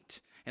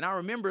right. And I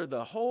remember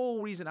the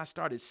whole reason I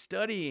started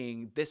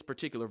studying this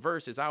particular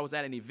verse is I was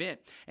at an event,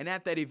 and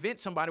at that event,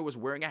 somebody was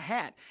wearing a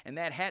hat, and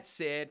that hat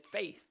said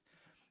faith.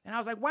 And I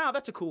was like, wow,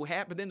 that's a cool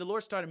hat. But then the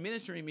Lord started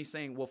ministering to me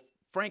saying, well,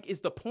 Frank, is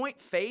the point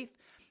faith?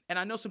 And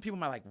I know some people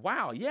might be like,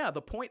 wow, yeah,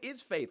 the point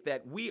is faith,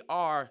 that we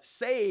are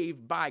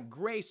saved by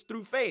grace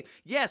through faith.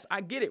 Yes,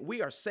 I get it.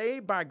 We are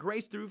saved by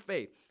grace through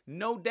faith,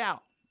 no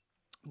doubt.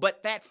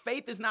 But that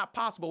faith is not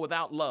possible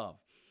without love.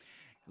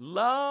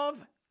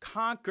 Love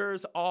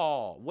conquers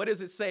all. What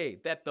does it say?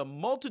 That the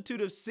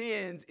multitude of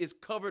sins is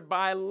covered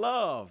by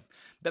love.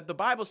 That the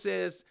Bible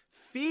says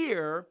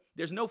fear,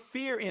 there's no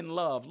fear in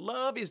love.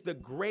 Love is the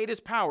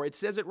greatest power. It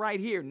says it right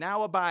here.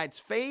 Now abides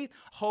faith,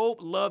 hope,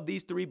 love,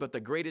 these three, but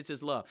the greatest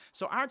is love.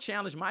 So our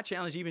challenge, my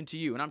challenge even to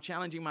you, and I'm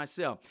challenging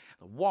myself,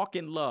 walk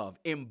in love,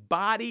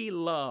 embody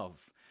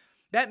love.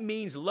 That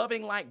means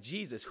loving like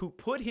Jesus, who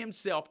put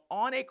himself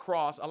on a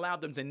cross,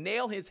 allowed them to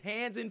nail his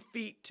hands and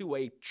feet to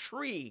a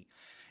tree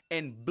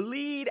and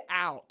bleed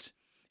out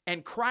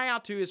and cry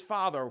out to his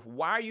Father,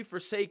 why are you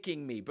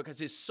forsaking me? Because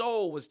his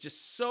soul was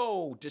just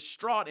so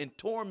distraught and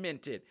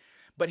tormented.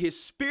 But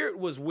his spirit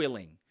was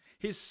willing.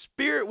 His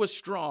spirit was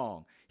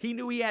strong. He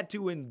knew he had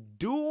to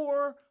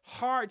endure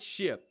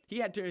hardship. He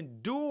had to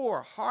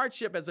endure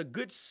hardship as a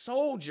good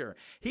soldier.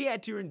 He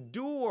had to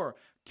endure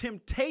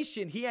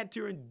temptation. He had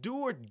to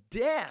endure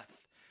death.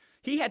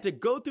 He had to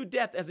go through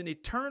death as an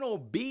eternal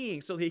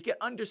being so he could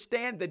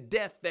understand the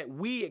death that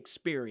we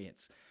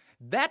experience.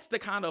 That's the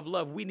kind of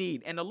love we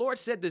need. And the Lord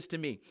said this to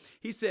me.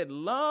 He said,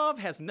 love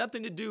has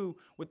nothing to do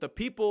with the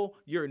people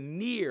you're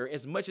near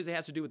as much as it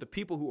has to do with the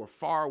people who are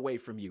far away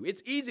from you.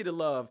 It's easy to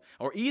love,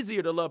 or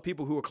easier to love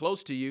people who are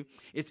close to you.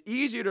 It's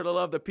easier to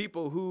love the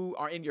people who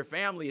are in your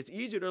family. It's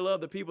easier to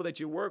love the people that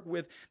you work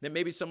with than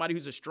maybe somebody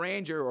who's a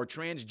stranger or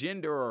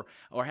transgender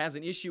or has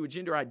an issue with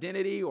gender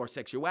identity or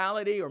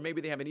sexuality, or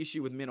maybe they have an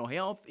issue with mental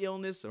health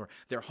illness, or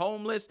they're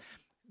homeless.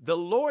 The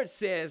Lord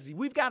says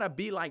we've got to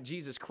be like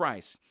Jesus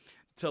Christ.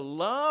 To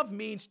love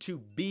means to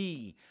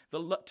be.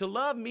 To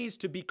love means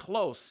to be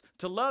close.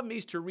 To love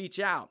means to reach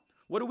out.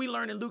 What do we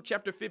learn in Luke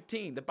chapter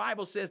 15? The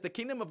Bible says the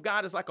kingdom of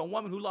God is like a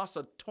woman who lost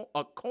a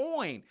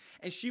coin,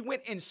 and she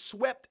went and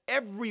swept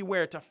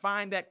everywhere to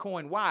find that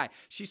coin. Why?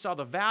 She saw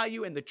the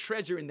value and the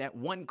treasure in that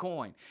one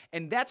coin.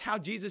 And that's how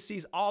Jesus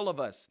sees all of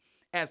us.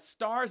 As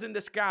stars in the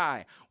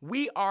sky,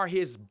 we are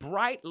his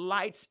bright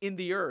lights in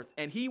the earth,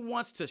 and he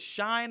wants to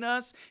shine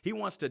us. He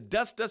wants to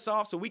dust us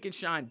off so we can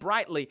shine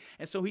brightly.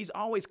 And so he's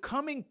always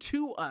coming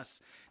to us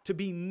to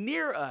be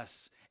near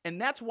us. And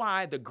that's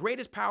why the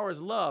greatest power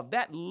is love.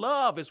 That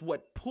love is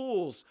what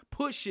pulls,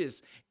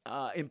 pushes,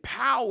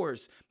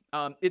 empowers.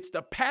 It's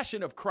the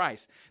passion of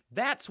Christ.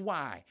 That's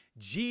why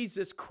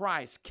Jesus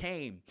Christ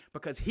came,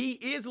 because he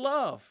is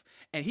love,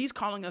 and he's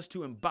calling us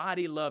to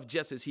embody love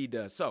just as he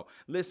does. So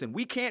listen,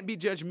 we can't be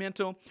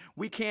judgmental.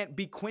 We can't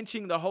be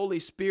quenching the Holy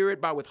Spirit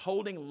by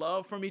withholding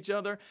love from each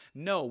other.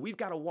 No, we've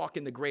got to walk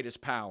in the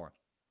greatest power.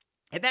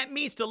 And that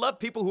means to love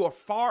people who are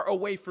far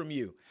away from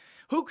you.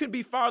 Who could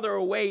be farther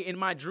away in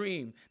my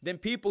dream than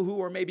people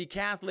who are maybe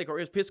Catholic or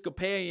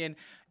Episcopalian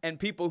and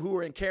people who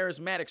are in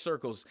charismatic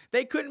circles?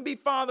 They couldn't be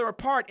farther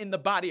apart in the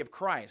body of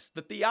Christ.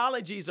 The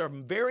theologies are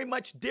very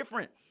much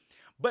different,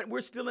 but we're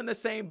still in the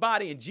same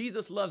body, and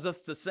Jesus loves us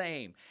the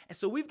same. And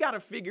so we've got to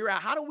figure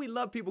out, how do we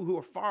love people who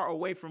are far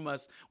away from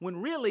us when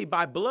really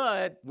by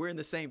blood we're in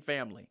the same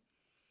family?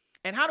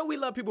 And how do we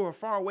love people who are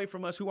far away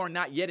from us who are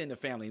not yet in the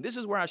family? And this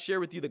is where I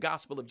share with you the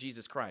gospel of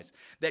Jesus Christ,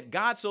 that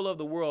God so loved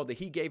the world that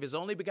he gave his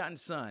only begotten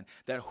son,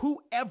 that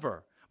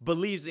whoever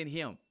believes in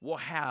him will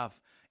have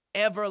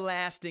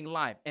everlasting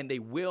life, and they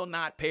will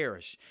not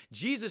perish.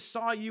 Jesus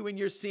saw you in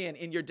your sin,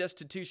 in your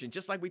destitution,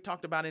 just like we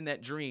talked about in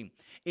that dream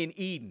in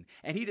Eden.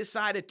 And he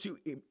decided to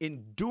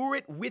endure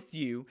it with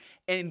you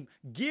and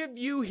give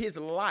you his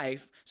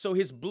life so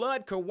his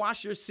blood could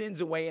wash your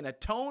sins away and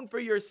atone for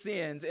your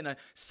sins and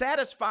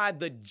satisfy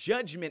the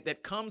judgment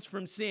that comes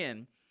from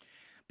sin,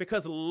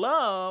 because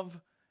love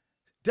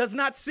does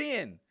not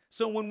sin.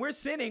 So when we're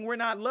sinning, we're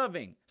not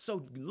loving.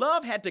 So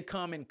love had to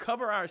come and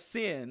cover our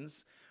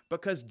sins,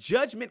 because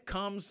judgment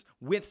comes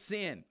with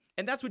sin.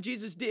 And that's what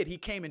Jesus did. He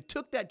came and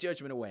took that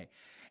judgment away.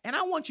 And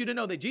I want you to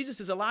know that Jesus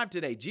is alive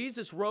today.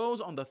 Jesus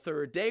rose on the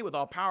third day with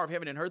all power of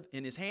heaven and earth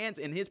in his hands,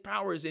 and his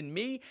power is in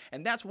me.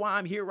 And that's why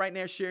I'm here right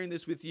now sharing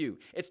this with you.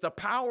 It's the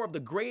power of the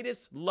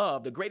greatest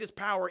love, the greatest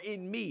power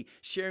in me,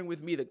 sharing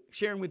with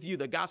you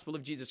the gospel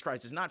of Jesus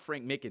Christ. It's not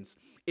Frank Mickens.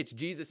 It's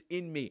Jesus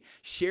in me,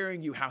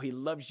 sharing you how he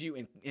loves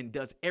you and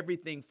does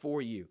everything for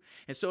you.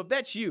 And so if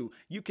that's you,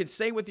 you can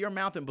say with your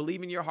mouth and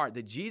believe in your heart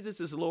that Jesus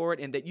is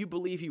Lord, and that you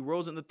believe he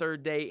rose on the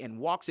third day and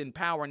walks in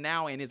power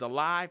now and is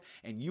alive,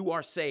 and you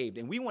are saved.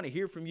 And we want to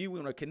hear from you. We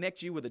want to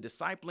connect you with a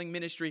discipling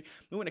ministry.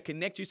 We want to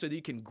connect you so that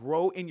you can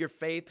grow in your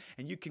faith,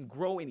 and you can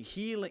grow in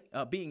healing,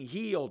 being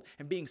healed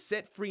and being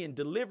set free and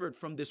delivered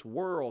from this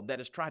world that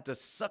has tried to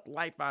suck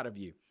life out of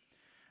you.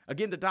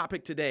 Again, the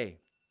topic today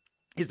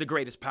is the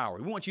greatest power.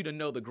 We want you to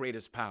know the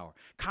greatest power.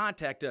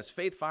 Contact us,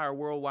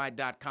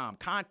 faithfireworldwide.com.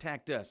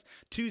 Contact us,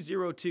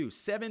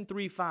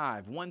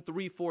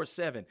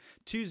 202-735-1347,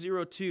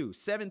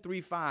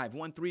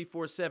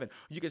 202-735-1347.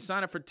 You can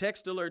sign up for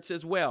text alerts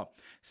as well.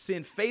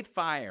 Send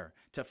FaithFire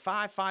to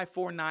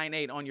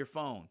 55498 on your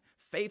phone.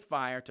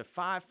 FaithFire to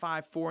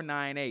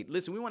 55498.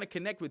 Listen, we want to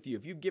connect with you.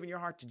 If you've given your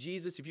heart to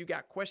Jesus, if you've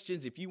got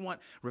questions, if you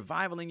want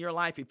revival in your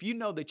life, if you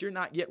know that you're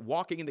not yet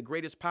walking in the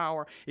greatest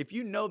power, if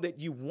you know that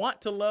you want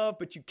to love,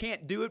 but you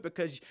can't do it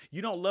because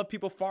you don't love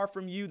people far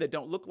from you that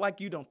don't look like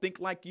you, don't think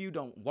like you,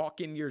 don't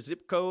walk in your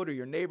zip code or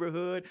your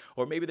neighborhood,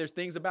 or maybe there's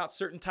things about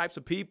certain types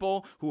of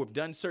people who have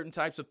done certain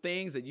types of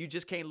things that you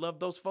just can't love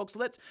those folks.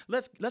 Let's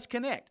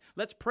connect.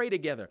 Let's pray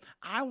together.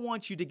 I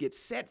want you to get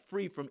set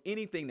free from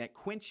anything that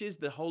quenches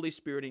the Holy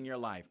Spirit in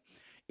your life.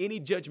 Any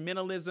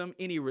judgmentalism,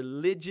 any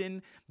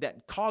religion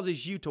that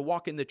causes you to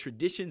walk in the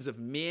traditions of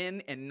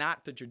men and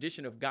not the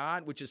tradition of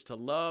God, which is to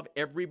love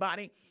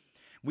everybody.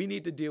 We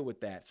need to deal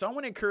with that. So I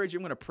want to encourage you.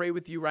 I'm going to pray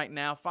with you right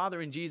now. Father,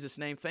 in Jesus'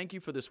 name, thank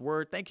you for this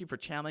word. Thank you for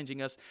challenging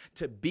us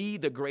to be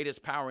the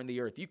greatest power in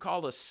the earth. You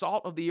call us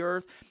salt of the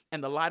earth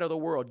and the light of the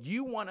world.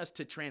 You want us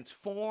to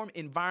transform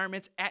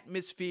environments,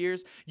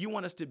 atmospheres. You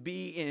want us to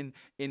be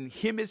in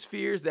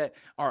hemispheres that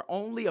are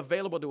only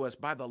available to us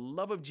by the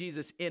love of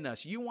Jesus in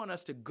us. You want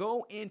us to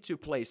go into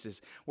places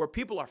where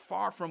people are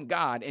far from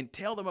God and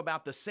tell them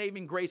about the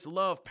saving grace,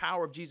 love,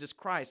 power of Jesus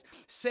Christ,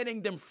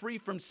 setting them free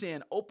from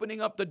sin,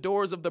 opening up the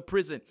doors of the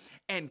prison prison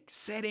and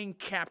setting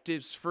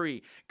captives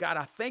free. God,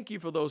 I thank you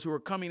for those who are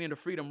coming into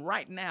freedom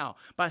right now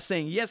by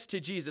saying yes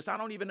to Jesus. I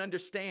don't even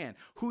understand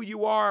who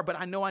you are, but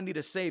I know I need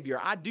a Savior.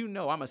 I do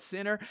know I'm a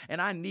sinner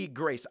and I need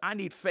grace. I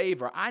need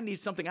favor. I need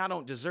something I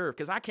don't deserve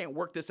because I can't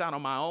work this out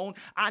on my own.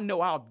 I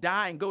know I'll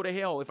die and go to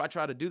hell if I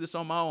try to do this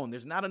on my own.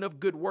 There's not enough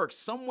good works.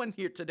 Someone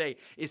here today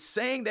is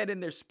saying that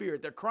in their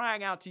spirit. They're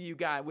crying out to you,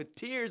 God, with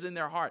tears in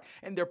their heart,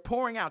 and they're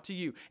pouring out to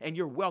you, and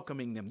you're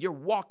welcoming them. You're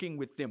walking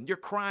with them. You're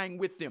crying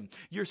with them.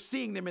 You're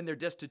seeing them in their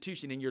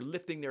destitution, and you're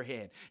lifting their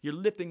head. You're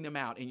lifting them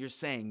out, and you're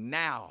saying,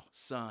 now,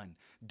 son,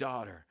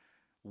 daughter,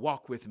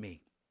 walk with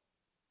me.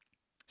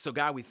 So,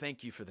 God, we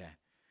thank you for that.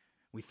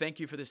 We thank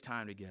you for this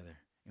time together,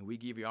 and we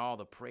give you all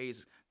the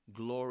praise,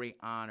 glory,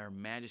 honor,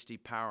 majesty,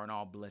 power, and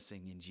all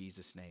blessing in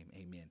Jesus' name.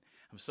 Amen.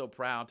 I'm so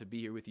proud to be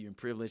here with you and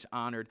privileged,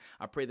 honored.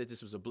 I pray that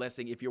this was a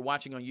blessing. If you're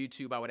watching on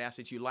YouTube, I would ask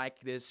that you like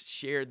this,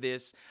 share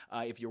this.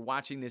 If you're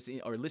watching this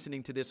or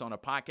listening to this on a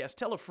podcast,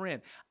 tell a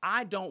friend.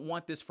 I don't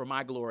want this for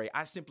my glory.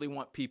 I simply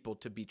want people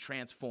to be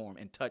transformed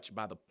and touched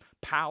by the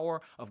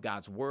power of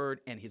God's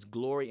word and his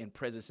glory and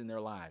presence in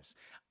their lives.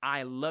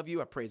 I love you.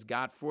 I praise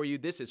God for you.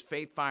 This is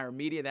FaithFire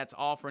Media. That's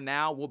all for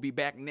now. We'll be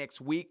back next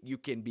week. You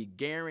can be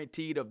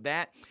guaranteed of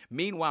that.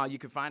 Meanwhile, you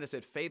can find us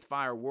at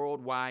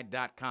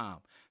faithfireworldwide.com.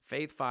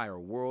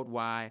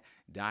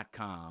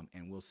 faithfireworldwide.com,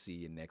 and we'll see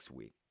you next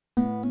week.